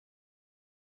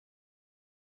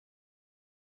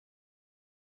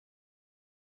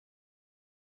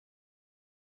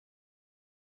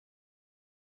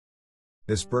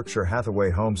This Berkshire Hathaway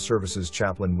HomeServices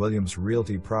Chaplin Williams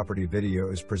Realty property video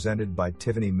is presented by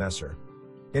Tiffany Messer.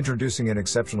 Introducing an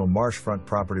exceptional marsh-front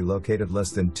property located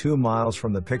less than 2 miles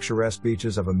from the picturesque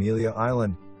beaches of Amelia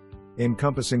Island.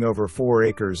 Encompassing over 4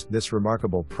 acres, this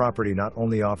remarkable property not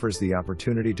only offers the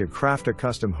opportunity to craft a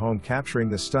custom home capturing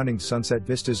the stunning sunset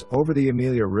vistas over the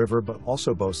Amelia River but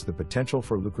also boasts the potential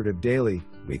for lucrative daily,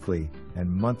 weekly, and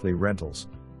monthly rentals.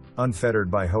 Unfettered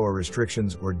by HOA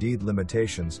restrictions or deed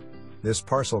limitations, this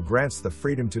parcel grants the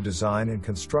freedom to design and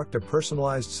construct a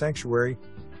personalized sanctuary,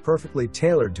 perfectly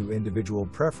tailored to individual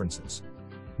preferences.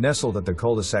 Nestled at the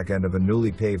cul-de-sac end of a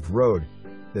newly paved road,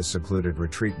 this secluded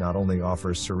retreat not only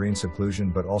offers serene seclusion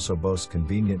but also boasts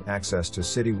convenient access to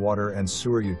city water and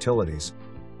sewer utilities,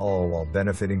 all while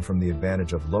benefiting from the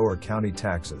advantage of lower county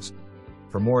taxes.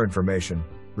 For more information,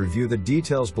 review the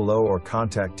details below or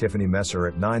contact Tiffany Messer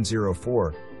at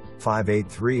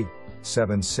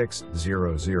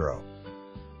 904-583-7600.